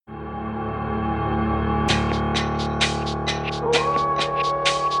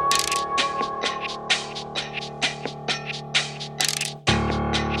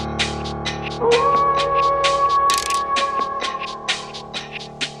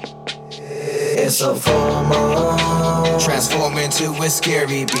It's a full moon. Transform into a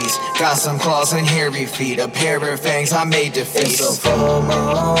scary beast. Got some claws and hairy feet. A pair of fangs I made to feast. It's a full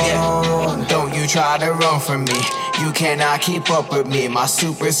moon. Yeah. Don't you try to run from me. You cannot keep up with me. My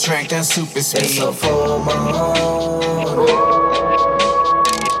super strength and super speed. It's a full moon.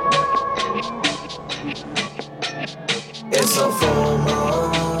 It's a full moon.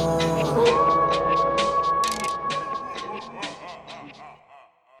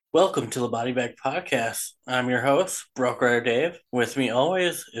 Welcome to the Body Bag Podcast. I'm your host, Broke Rider Dave. With me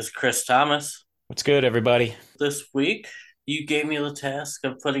always is Chris Thomas. What's good, everybody? This week, you gave me the task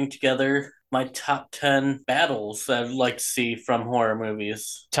of putting together my top 10 battles that I'd like to see from horror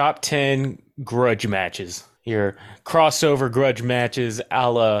movies. Top 10 grudge matches. Your crossover grudge matches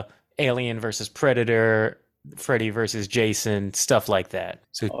a la Alien versus Predator, Freddy versus Jason, stuff like that.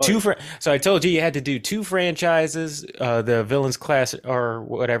 So so I told you had to do two franchises, the villains clash or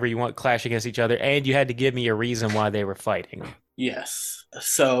whatever you want clash against each other, and you had to give me a reason why they were fighting. Yes.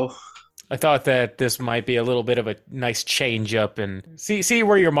 So I thought that this might be a little bit of a nice change up and see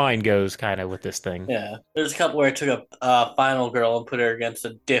where your mind goes kind of with this thing. Yeah. There's a couple where I took a final girl and put her against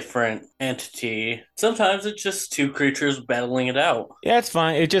a different entity. Sometimes it's just two creatures battling it out. Yeah, it's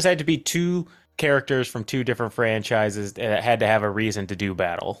fine. It just had to be two characters from two different franchises that had to have a reason to do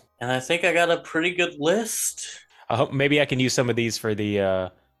battle. And I think I got a pretty good list. I hope maybe I can use some of these for the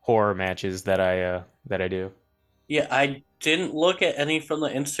horror matches that I do. Yeah, I didn't look at any from the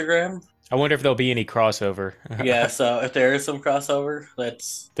Instagram. I wonder if there'll be any crossover. Yeah, so if there is some crossover,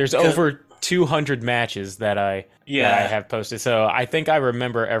 there's over 200 matches that I have posted. So I think I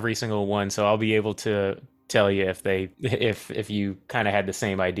remember every single one, so I'll be able to tell you if you kind of had the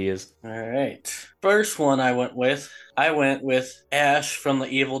same ideas. All right. First one I went with Ash from the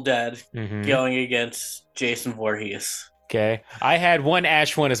Evil Dead going against Jason Voorhees. Okay. I had one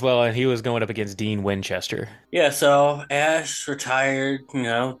Ash one as well, and he was going up against Dean Winchester. Yeah, so Ash retired,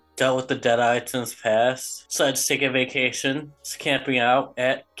 dealt with the Deadites in his past, decided to take a vacation, is camping out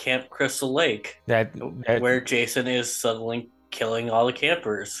at Camp Crystal Lake, where Jason is suddenly killing all the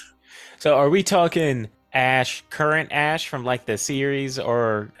campers. So are we talking current Ash from like the series,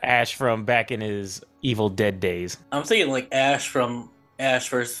 or Ash from back in his Evil Dead days? I'm thinking like Ash from Ash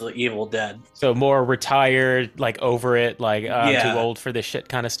versus the Evil Dead. So more retired, like over it, like I'm too old for this shit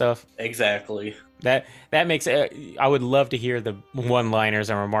kind of stuff. Exactly. That makes it. I would love to hear the one-liners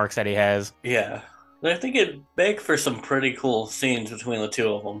and remarks that he has. Yeah. I think it'd make for some pretty cool scenes between the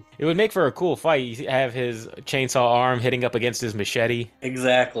two of them. It would make for a cool fight. You have his chainsaw arm hitting up against his machete.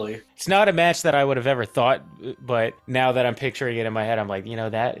 Exactly. It's not a match that I would have ever thought, but now that I'm picturing it in my head, I'm like,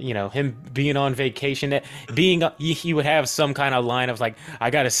 him being on vacation, he would have some kind of line of like, I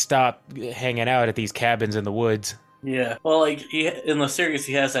got to stop hanging out at these cabins in the woods. Yeah. Well, like in the series,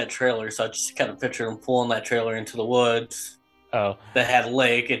 he has that trailer, so I just kind of picture him pulling that trailer into the woods. Oh, that had a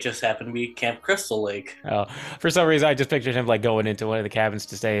lake. It just happened to be Camp Crystal Lake. Oh, for some reason I just pictured him like going into one of the cabins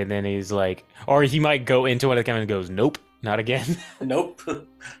to stay, and then he's like, or he might go into one of the cabins and goes, nope, not again. Nope,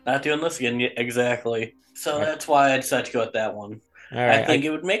 not doing this again. Exactly. So that's why I decided to go with that one. All right, I think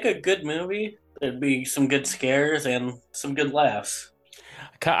it would make a good movie. There'd be some good scares and some good laughs.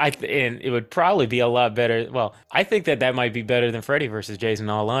 And it would probably be a lot better. Well, I think that might be better than Freddy versus Jason, in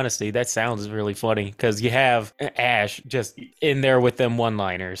all honesty. That sounds really funny because you have Ash just in there with them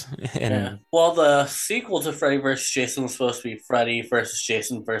one-liners. Yeah. Well, the sequel to Freddy versus Jason was supposed to be Freddy versus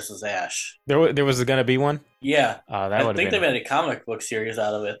Jason versus Ash. There was going to be one? Yeah. I think they made a comic book series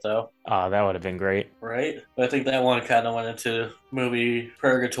out of it, though. Oh, that would have been great. Right? But I think that one kind of went into movie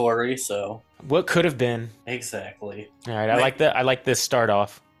purgatory, so... What could have been? Exactly. All right, I like this start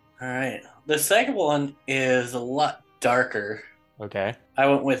off. All right. The second one is a lot darker. Okay. I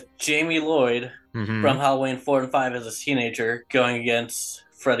went with Jamie Lloyd from Halloween 4 and 5 as a teenager going against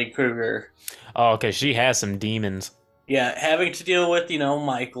Freddy Krueger. Oh, okay. She has some demons. Yeah, having to deal with,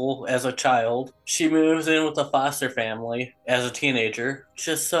 Michael as a child. She moves in with a foster family as a teenager.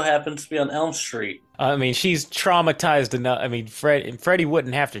 Just so happens to be on Elm Street. I mean, she's traumatized enough. I mean, Freddy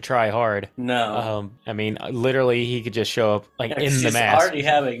wouldn't have to try hard. No. I mean, literally, he could just show up in the mask. She's already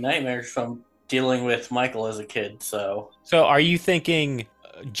having nightmares from dealing with Michael as a kid, so... So, are you thinking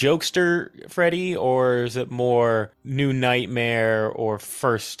jokester Freddy, or is it more New Nightmare or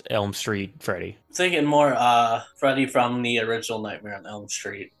first Elm Street Freddy? Thinking more Freddy from the original Nightmare on Elm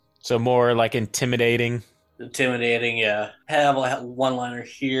Street. So more like intimidating? Intimidating, yeah. Have a one-liner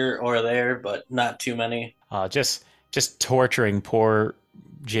here or there, but not too many. Just torturing poor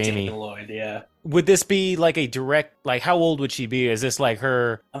Jamie Lloyd, yeah. Would this be like a direct, like how old would she be? Is this like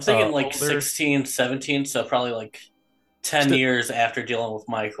her... I'm thinking like older? 16, 17, so probably like 10 years after dealing with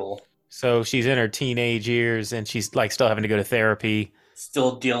Michael. So she's in her teenage years and she's like still having to go to therapy.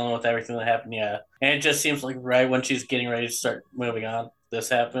 Still dealing with everything that happened, yeah. And it just seems like right when she's getting ready to start moving on, this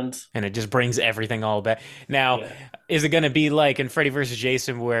happens. And it just brings everything all back. Now, is it going to be like in Freddy vs.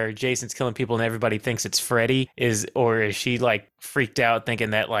 Jason where Jason's killing people and everybody thinks it's Freddy? Or is she like freaked out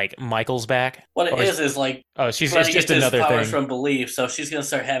thinking that like Michael's back? What it is like she's Freddy just gets another his powers thing from belief, so she's going to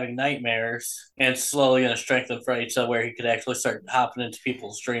start having nightmares and slowly going to strengthen Freddy to where he could actually start hopping into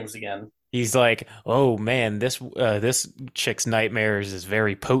people's dreams again. He's like, oh man, this chick's nightmares is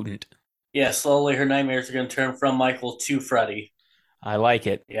very potent. Yeah, slowly her nightmares are going to turn from Michael to Freddy. I like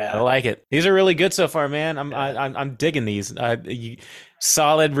it. Yeah, I like it. These are really good so far, man. I'm digging these.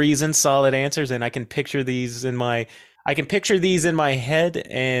 Solid reasons, solid answers, and I can picture these in my head,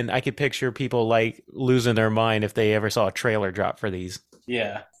 and I could picture people like losing their mind if they ever saw a trailer drop for these.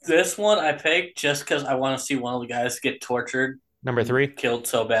 Yeah, this one I picked just because I want to see one of the guys get tortured. Number 3? Killed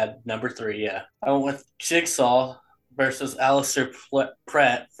so bad. Number 3, yeah. I went with Jigsaw versus Alistair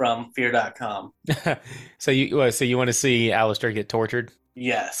Pratt from Fear.com. So you want to see Alistair get tortured?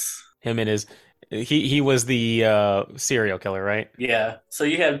 Yes. Him and his... He was the serial killer, right? Yeah. So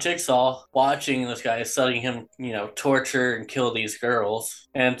you have Jigsaw watching this guy, studying him, torture and kill these girls.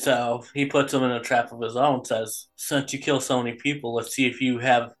 And so he puts them in a trap of his own, says, since you kill so many people, let's see if you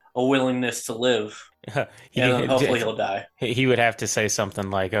have a willingness to live. And then hopefully he'll die. He would have to say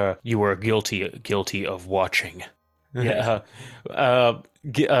something like, you were guilty of watching. Yeah.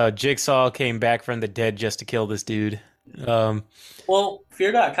 Jigsaw came back from the dead just to kill this dude. Well,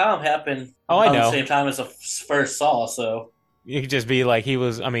 Fear.com happened at the same time as the first Saw, so... It could just be like he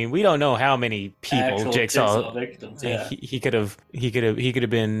was. I mean, we don't know how many people Jigsaw victims. Yeah, he could have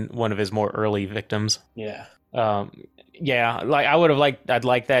been one of his more early victims. Yeah. Yeah. Like I'd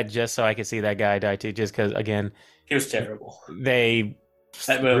like that just so I could see that guy die too. Just because, again, he was terrible.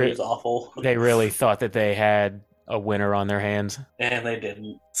 That movie was awful. They really thought that they had a winner on their hands, and they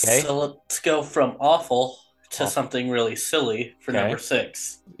didn't. Okay. So let's go from awful to something really silly for number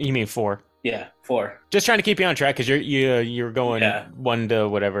 6. You mean 4? Yeah, 4. Just trying to keep you on track because you're going 1 to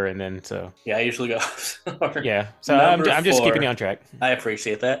whatever, and then so. Yeah, I usually go. Yeah, so I'm just 4, keeping you on track. I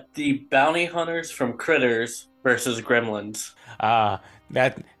appreciate that. The Bounty Hunters from Critters versus Gremlins.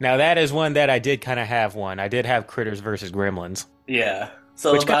 That is one that I did kind of have one. I did have Critters versus Gremlins. Yeah,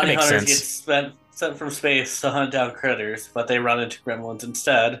 so the Bounty Hunters get sent from space to hunt down critters, but they run into gremlins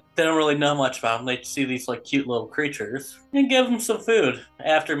instead. They don't really know much about them. They see these like cute little creatures and give them some food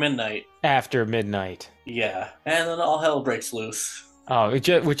after midnight. After midnight. Yeah, and then all hell breaks loose. Oh,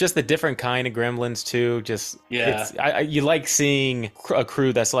 with just the different kind of gremlins too. Just you like seeing a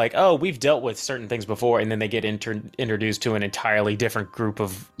crew that's like, oh, we've dealt with certain things before, and then they get introduced to an entirely different group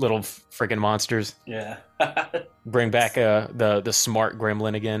of little freaking monsters. Yeah. Bring back the smart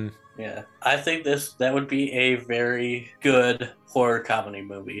gremlin again. Yeah, I think that would be a very good horror comedy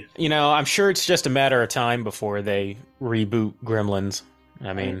movie. I'm sure it's just a matter of time before they reboot Gremlins.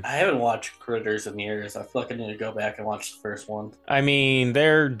 I mean, I haven't watched Critters in years. I feel like I need to go back and watch the first one. I mean,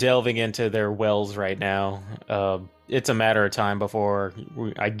 they're delving into their wells right now. It's a matter of time before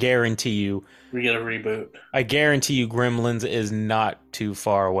I guarantee you we get a reboot. I guarantee you Gremlins is not too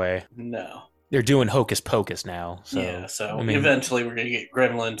far away. No. They're doing Hocus Pocus now. So, yeah, eventually we're going to get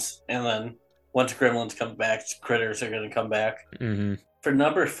Gremlins, and then once Gremlins come back, Critters are going to come back. Mm-hmm. For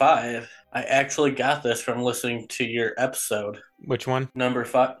number 5, I actually got this from listening to your episode. Which one? Number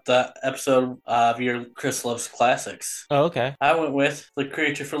 5, the episode of your Chris Loves Classics. Oh, okay. I went with the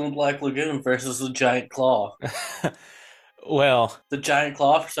creature from the Black Lagoon versus the giant claw. Well, the giant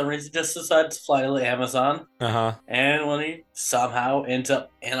claw, for some reason, just decides to fly to the Amazon. Uh-huh. And when he somehow ends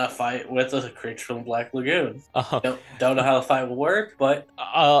up in a fight with a creature from the Black Lagoon. Uh-huh. Don't know how the fight will work, but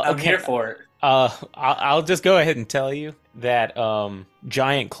I'm here for it. I'll just go ahead and tell you that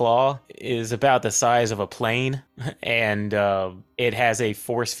giant claw is about the size of a plane, and it has a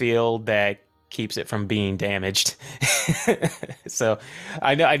force field that keeps it from being damaged. So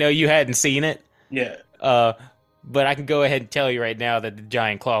I know you hadn't seen it. Yeah. But I can go ahead and tell you right now that the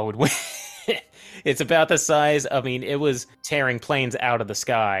giant claw would win. It's about the size. I mean, it was tearing planes out of the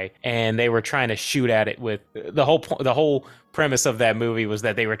sky, and they were trying to shoot at it with the whole premise of that movie was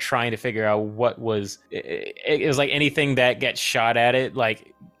that they were trying to figure out what was. It was like anything that gets shot at it,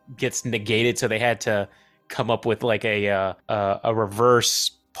 like gets negated. So they had to come up with like a reverse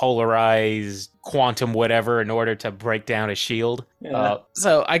polarized quantum whatever in order to break down a shield. Yeah.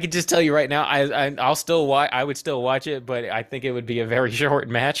 So I could just tell you right now, I'll still watch. I would still watch it, but I think it would be a very short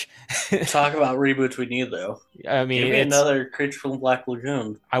match. Talk about reboots we need, though. I mean, give me another Creature from the Black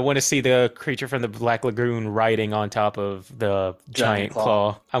Lagoon. I want to see the Creature from the Black Lagoon riding on top of the giant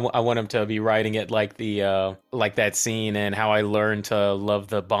claw. I want him to be riding it like the like that scene in How I Learned to Love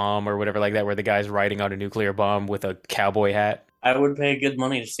the Bomb or whatever like that, where the guy's riding on a nuclear bomb with a cowboy hat. I would pay good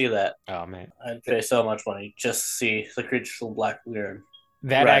money to see that. Oh man, I'd pay so much money just to see the Creature from the Black Lagoon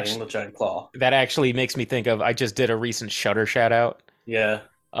that riding the giant claw. That actually makes me think of. I just did a recent Shudder shout out. Yeah.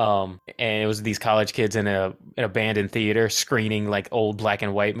 And it was these college kids in an abandoned theater screening like old black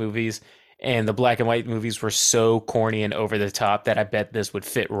and white movies, and the black and white movies were so corny and over the top that I bet this would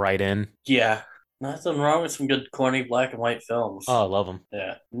fit right in. Yeah, nothing wrong with some good corny black and white films. Oh, I love them.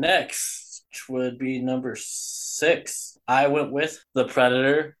 Yeah. Next would be number 6. I went with The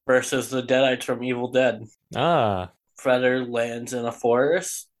Predator versus the Deadites from Evil Dead. Predator lands in a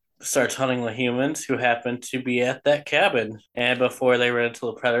forest, starts hunting the humans who happen to be at that cabin, and before they run into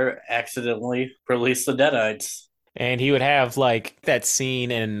the Predator, accidentally release the Deadites. And he would have like that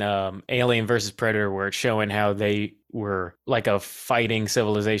scene in Alien versus Predator where it's showing how they were like a fighting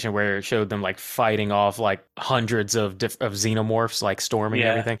civilization, where it showed them like fighting off like hundreds of xenomorphs, like storming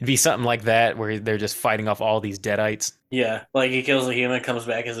everything. It'd be something like that where they're just fighting off all these Deadites. Yeah, like he kills a human, comes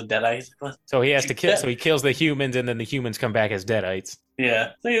back as a Deadite. So he has to kill. So he kills the humans, and then the humans come back as Deadites.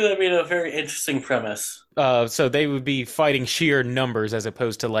 Yeah, I think that'd be a very interesting premise. So they would be fighting sheer numbers as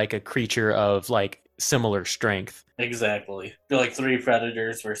opposed to like a creature of like similar strength. Exactly. Be like 3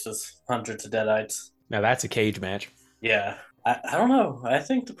 Predators versus hundreds of Deadites. Now that's a cage match. Yeah. I don't know. I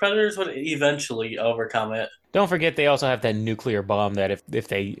think the Predators would eventually overcome it. Don't forget they also have that nuclear bomb that if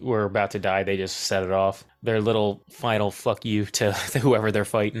they were about to die, they just set it off. Their little final fuck you to whoever they're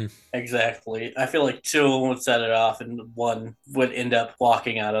fighting. Exactly. I feel like 2 of them would set it off and 1 would end up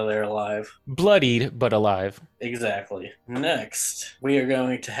walking out of there alive. Bloodied, but alive. Exactly. Next, we are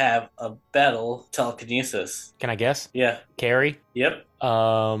going to have a battle telekinesis. Can I guess? Yeah. Carrie? Yep.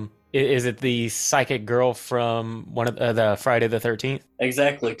 Is it the psychic girl from one of the Friday the 13th?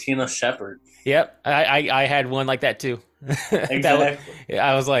 Exactly, Tina Shepard. Yep, I had one like that too. Exactly.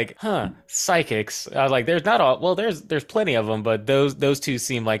 I was like, psychics. I was like, there's not all. Well, there's plenty of them, but those 2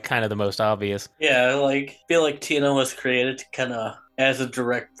 seem like kind of the most obvious. Yeah, like I feel like Tina was created to kind of as a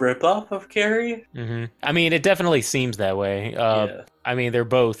direct ripoff of Carrie. Mm-hmm. I mean, it definitely seems that way. Yeah. I mean, they're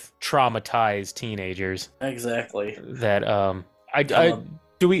both traumatized teenagers. Exactly. That I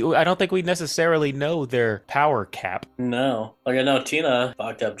don't think we necessarily know their power cap. No. Like, I know Tina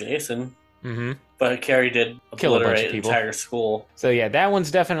fucked up Jason. Mm-hmm. But Carrie did kill a bunch of an people. Entire school. So yeah, that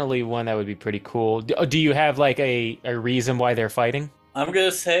one's definitely one that would be pretty cool. Do you have like a reason why they're fighting? I'm going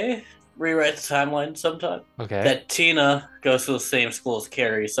to say rewrite the timeline sometime. Okay. That Tina goes to the same school as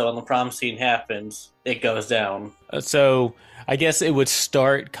Carrie. So when the prom scene happens, it goes down. So I guess it would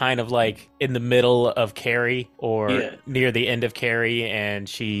start kind of like in the middle of Carrie or near the end of Carrie, and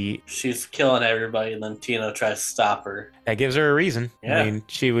she's killing everybody, and then Tina tries to stop her. That gives her a reason. Yeah. I mean,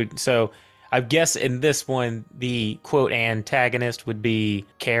 she would. So I guess in this one, the quote antagonist would be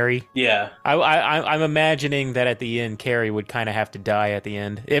Carrie. Yeah. I'm imagining that at the end, Carrie would kind of have to die at the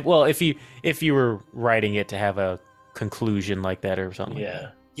end. If you were writing it to have a conclusion like that or something. Yeah.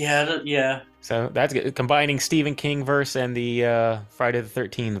 Yeah. So that's good. Combining Stephen King verse and the Friday the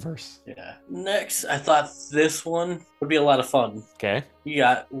 13th verse. Yeah. Next, I thought this one would be a lot of fun. Okay. You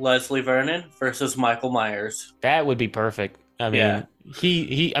got Leslie Vernon versus Michael Myers. That would be perfect. I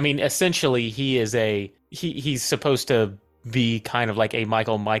mean, essentially he is he's supposed to be kind of like a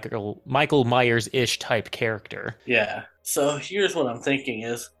Michael Myers-ish type character. Yeah. So here's what I'm thinking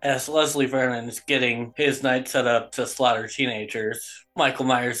is, as Leslie Vernon is getting his night set up to slaughter teenagers, Michael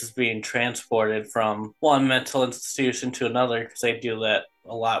Myers is being transported from one mental institution to another, because they do that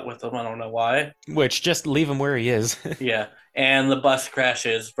a lot with him. I don't know why. Which, just leave him where he is. Yeah. And the bus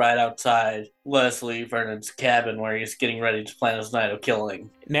crashes right outside Leslie Vernon's cabin where he's getting ready to plan his night of killing.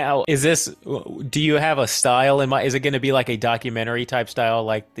 Now, do you have a style in mind? Is it going to be like a documentary type style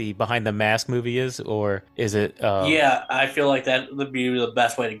like the Behind the Mask movie is? Or is it... Yeah, I feel like that would be the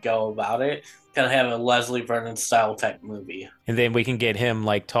best way to go about it. Kind of have a Leslie Vernon style type movie. And then we can get him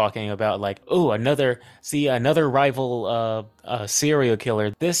like talking about like, oh, another rival serial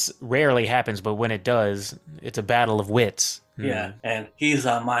killer. This rarely happens, but when it does, it's a battle of wits. Yeah, and he's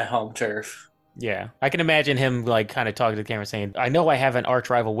on my home turf. Yeah, I can imagine him like kind of talking to the camera saying, I know I have an arch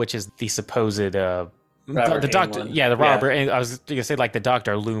rival, which is the supposed Robert the Doctor, Englund. the Robert. I was gonna say like the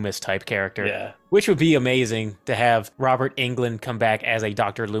Dr. Loomis type character. Yeah. Which would be amazing to have Robert Englund come back as a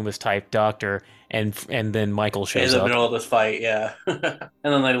Dr. Loomis type doctor, and then Michael shows in the up. middle of this fight, yeah. And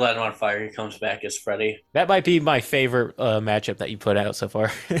then they light him on fire. He comes back as Freddy. That might be my favorite matchup that you put out so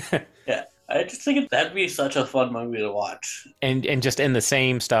far. Yeah, I just think that'd be such a fun movie to watch. And just in the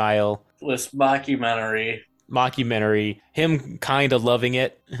same style. This mockumentary, him kind of loving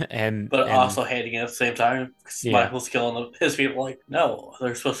it, but also hating it at the same time. Because Michael's killing his people. Like, no,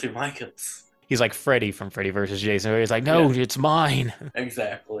 they're supposed to be my kids. He's like Freddy from Freddy vs. Jason. He's like, no, it's mine.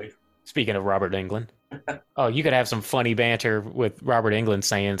 Exactly. Speaking of Robert Englund. Oh, you could have some funny banter with Robert Englund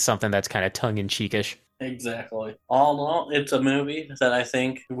saying something that's kind of tongue-in-cheekish. Exactly. All in all, it's a movie that I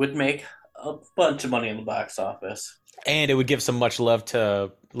think would make a bunch of money in the box office. And it would give some much love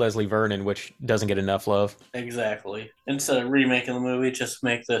to Leslie Vernon, which doesn't get enough love. Exactly. Instead of remaking the movie, just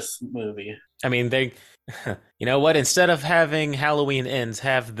make this movie. I mean, you know what? Instead of having Halloween Ends,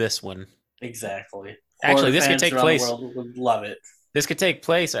 have this one. Exactly. Actually, this could take place. The world would love it. This could take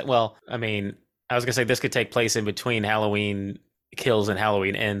place. Well, I mean, I was gonna say this could take place in between Halloween Kills and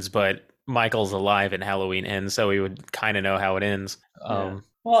Halloween Ends, but Michael's alive in Halloween Ends, so we would kind of know how it ends.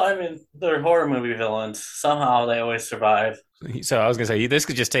 Well, I mean, they're horror movie villains. Somehow they always survive. So I was gonna say this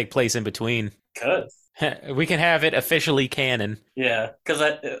could just take place in between. Could. We can have it officially canon. Yeah, because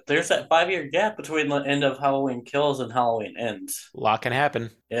there's that 5-year gap between the end of Halloween Kills and Halloween Ends. A lot can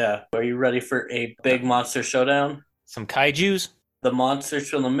happen. Yeah. Are you ready for a big monster showdown? Some kaijus? The monsters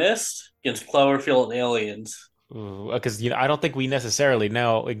from the mist against Cloverfield aliens. Because I don't think we necessarily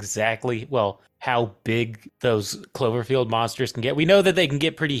know exactly, how big those Cloverfield monsters can get. We know that they can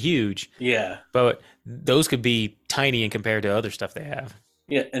get pretty huge. Yeah. But those could be tiny in compared to other stuff they have.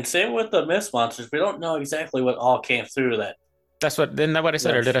 Yeah, and same with the mist monsters. We don't know exactly what all came through that. Isn't that what I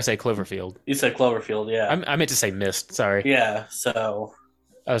said, or did I say Cloverfield? You said Cloverfield, yeah. I meant to say mist, sorry. Yeah, so...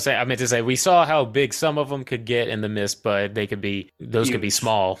 I meant to say we saw how big some of them could get in the mist, but those could be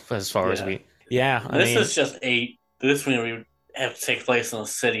small as far as we... Yeah, this one we would have to take place in a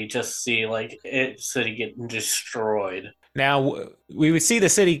city just to see, city getting destroyed. Now, we would see the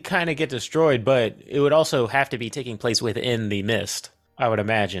city kind of get destroyed, but it would also have to be taking place within the mist, I would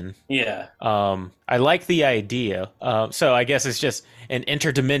imagine. Yeah. I like the idea. So I guess it's just an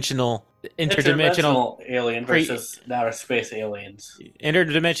interdimensional alien versus outer space aliens.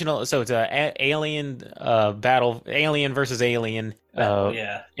 Interdimensional. So it's a alien battle, alien versus alien.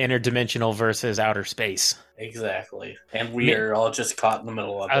 Interdimensional versus outer space. Exactly. And we are all just caught in the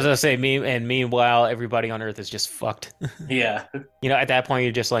middle of it. I was gonna say, meanwhile, everybody on Earth is just fucked. Yeah. At that point,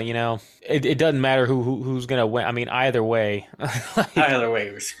 you're just like, it doesn't matter who's gonna win. I mean, either way. Either way,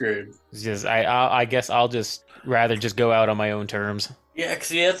 we're screwed. It's just, I guess I'll just rather just go out on my own terms. Yeah,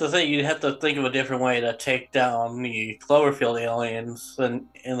 because you'd have to think of a different way to take down the Cloverfield aliens, and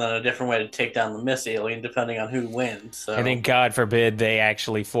then a different way to take down the Mist alien, depending on who wins. So. And then, God forbid, they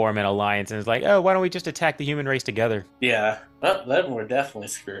actually form an alliance, and it's like, oh, why don't we just attack the human race together? Yeah, well, then we're definitely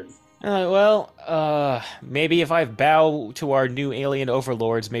screwed. Maybe if I bow to our new alien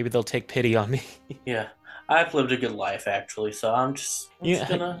overlords, maybe they'll take pity on me. Yeah, I've lived a good life, actually, so I'm just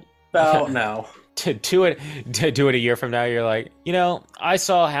gonna bow now. To do it a year from now, you're like, I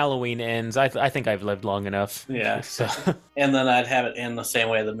saw Halloween Ends. I think I've lived long enough. Yeah. So. And then I'd have it end the same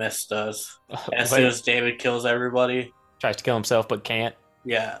way the Mist does. As soon as David kills everybody. Tries to kill himself but can't.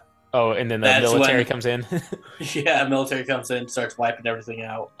 Yeah. Oh, and then the military comes in. Yeah, military comes in, starts wiping everything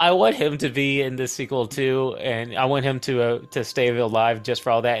out. I want him to be in this sequel too, and I want him to stay alive just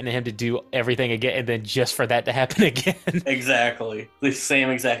for all that, and him to do everything again, and then just for that to happen again. Exactly. The same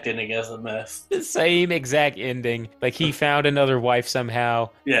exact ending as the Mist. The same exact ending. Like, he found another wife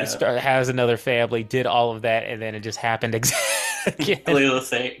somehow, has another family, did all of that, and then it just happened exactly the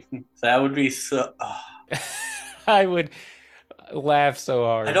same. That would be so... I would... laugh so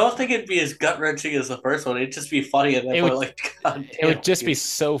hard. I don't think it'd be as gut-wrenching as the first one. It'd just be funny at that point. God damn, it would just be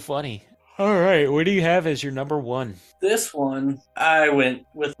so funny. All right, what do you have as your number one? This one, I went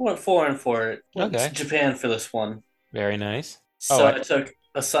foreign for it. Went to Japan for this one. Very nice. So I took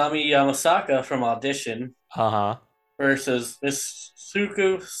Asami Yamasaka from Audition. Versus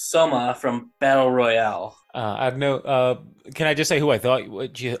Mitsuko Soma from Battle Royale. Can I just say who I thought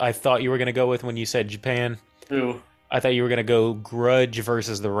you were going to go with when you said Japan? Who? I thought you were going to go Grudge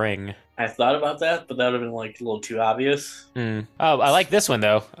versus The Ring. I thought about that, but that would have been a little too obvious. Oh, I like this one,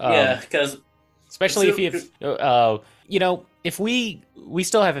 though. Because... Especially if we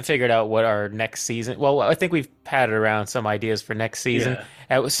still haven't figured out what our next season... Well, I think we've patted around some ideas for next season.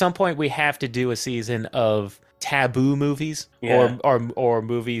 Yeah. At some point, we have to do a season of taboo movies, or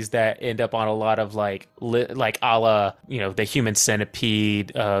movies that end up on a lot of like a la, the Human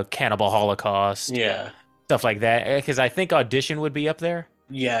Centipede, Cannibal Holocaust, stuff like that. Because I think Audition would be up there.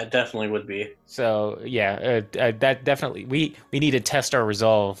 Yeah, it definitely would be. So that definitely we need to test our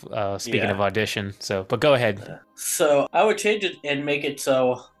resolve. Speaking of Audition, but go ahead. So I would change it and make it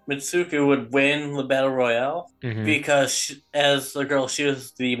so Mitsuko would win the battle royale because as the girl, she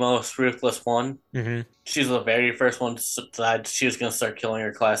was the most ruthless one. She's the very first one to decide she was going to start killing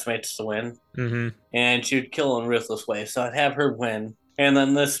her classmates to win, and she would kill in a ruthless way. So I'd have her win, and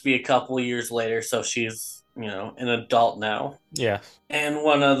then this be a couple years later, so she's an adult now. Yeah. And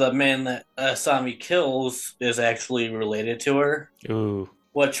one of the men that Asami kills is actually related to her. Ooh.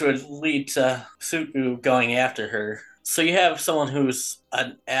 Which would lead to Suku going after her. So you have someone who's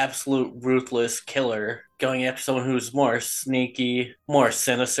an absolute ruthless killer going after someone who's more sneaky, more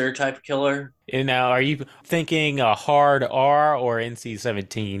sinister type killer. And now, are you thinking a hard R or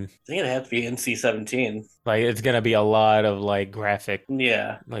NC-17? I think it'd have to be NC-17. Like, it's going to be a lot of, like, graphic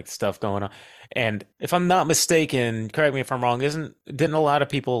like stuff going on. And if I'm not mistaken, correct me if I'm wrong, didn't a lot of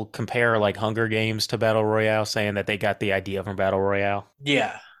people compare, like, Hunger Games to Battle Royale, saying that they got the idea from Battle Royale?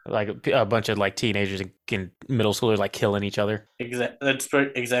 Yeah. Like a bunch of like teenagers and middle schoolers like killing each other. That's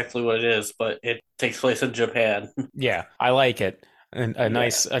exactly what it is, but it takes place in Japan. Yeah, I like it. A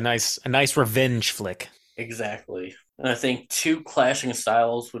nice revenge flick. Exactly. And I think two clashing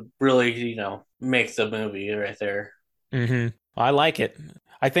styles would really, make the movie right there. I like it.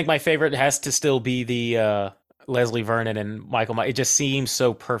 I think my favorite has to still be the Leslie Vernon and Michael Myers. It just seems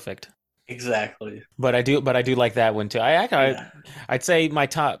so perfect. Exactly. But I do like that one too. I'd say my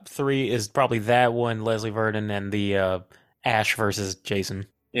top 3 is probably that one, Leslie Vernon, and the Ash versus Jason.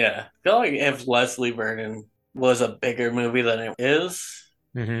 Yeah. I feel like if Leslie Vernon was a bigger movie than it is,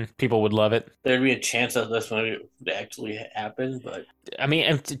 people would love it. There'd be a chance that this movie would actually happen, but I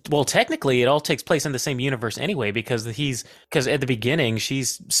mean, well, technically, it all takes place in the same universe anyway, because at the beginning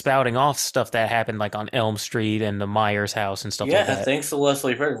she's spouting off stuff that happened like on Elm Street and the Myers house and stuff like that. Yeah, thanks to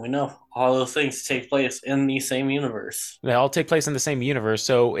Leslie Vernon, we know all those things take place in the same universe. They all take place in the same universe,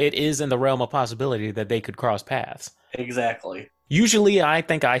 so it is in the realm of possibility that they could cross paths. Exactly. Usually, I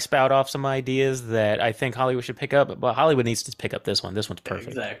think I spout off some ideas that I think Hollywood should pick up, but Hollywood needs to pick up this one. This one's perfect.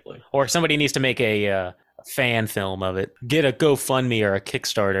 Exactly. Or somebody needs to make a fan film of it. Get a GoFundMe or a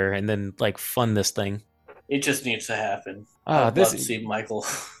Kickstarter and then like fund this thing. It just needs to happen. I'd love to see Michael.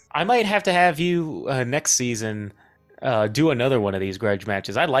 I might have to have you next season do another one of these grudge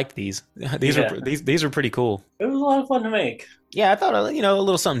matches. I like these. These are pretty cool. It was a lot of fun to make. Yeah, I thought a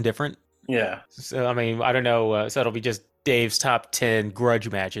little something different. Yeah. So I mean, I don't know. So it'll be just Dave's top 10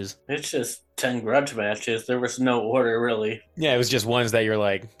 grudge matches. It's just 10 grudge matches. There was no order, really. Yeah, it was just ones that you're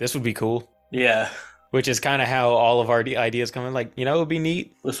like, this would be cool. Yeah. Which is kind of how all of our ideas come in. Like, it would be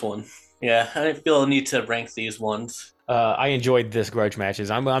neat. This one. Yeah, I didn't feel a need to rank these ones. I enjoyed this grudge matches.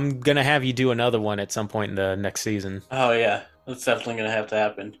 I'm going to have you do another one at some point in the next season. Oh, yeah. That's definitely going to have to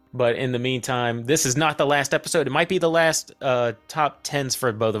happen. But in the meantime, this is not the last episode. It might be the last top 10s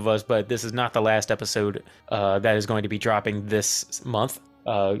for both of us, but this is not the last episode that is going to be dropping this month.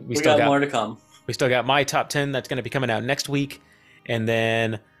 We still got more to come. We still got my top 10 that's going to be coming out next week. And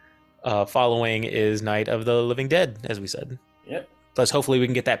then following is Night of the Living Dead, as we said. Yep. Plus, hopefully we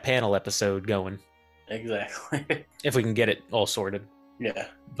can get that panel episode going. Exactly. If we can get it all sorted. Yeah.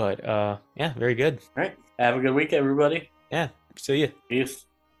 But, yeah, very good. All right. Have a good week, everybody. Yeah. See ya. Peace.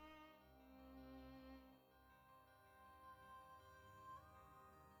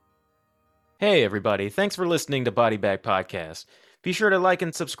 Hey, everybody. Thanks for listening to Body Bag Podcast. Be sure to like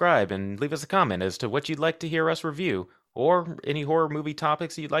and subscribe and leave us a comment as to what you'd like to hear us review or any horror movie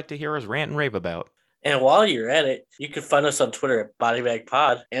topics you'd like to hear us rant and rave about. And while you're at it, you can find us on Twitter at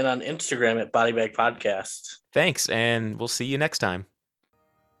BodyBagPod and on Instagram at BodyBagPodcast. Thanks, and we'll see you next time.